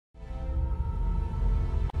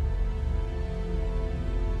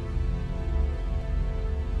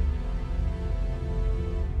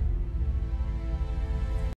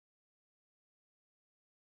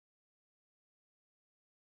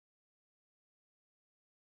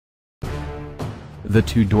The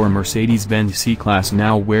two-door Mercedes-Benz C-Class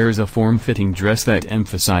now wears a form-fitting dress that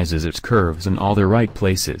emphasizes its curves in all the right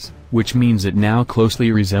places, which means it now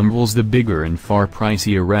closely resembles the bigger and far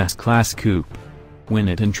pricier S-Class coupe. When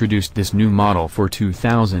it introduced this new model for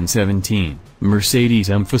 2017,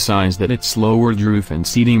 Mercedes emphasized that its lowered roof and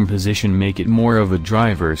seating position make it more of a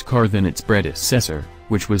driver's car than its predecessor,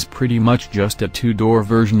 which was pretty much just a two-door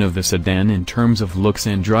version of the sedan in terms of looks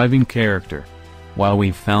and driving character. While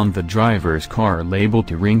we've found the driver's car label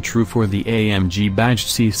to ring true for the AMG-badged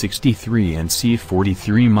C63 and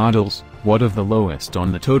C43 models, what of the lowest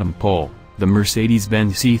on the totem pole, the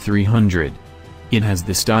Mercedes-Benz C300? It has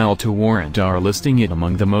the style to warrant our listing it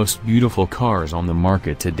among the most beautiful cars on the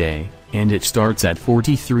market today, and it starts at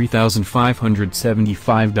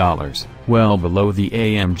 $43,575, well below the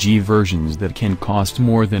AMG versions that can cost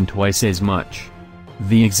more than twice as much.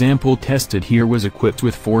 The example tested here was equipped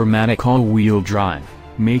with 4MATIC all-wheel drive,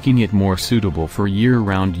 making it more suitable for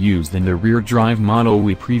year-round use than the rear-drive model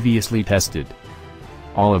we previously tested.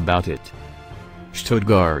 All about it.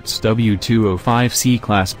 Stuttgart's W205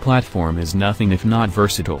 C-Class platform is nothing if not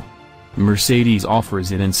versatile. Mercedes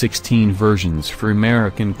offers it in 16 versions for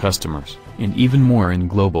American customers, and even more in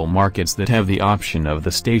global markets that have the option of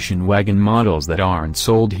the station wagon models that aren't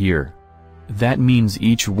sold here. That means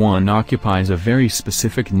each one occupies a very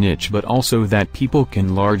specific niche, but also that people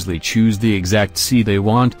can largely choose the exact seat they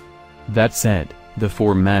want. That said, the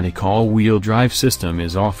 4MATIC all-wheel drive system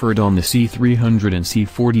is offered on the C300 and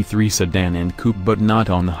C43 sedan and coupe, but not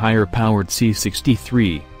on the higher-powered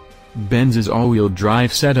C63. Benz's all-wheel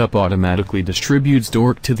drive setup automatically distributes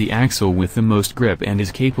torque to the axle with the most grip and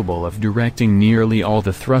is capable of directing nearly all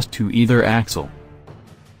the thrust to either axle.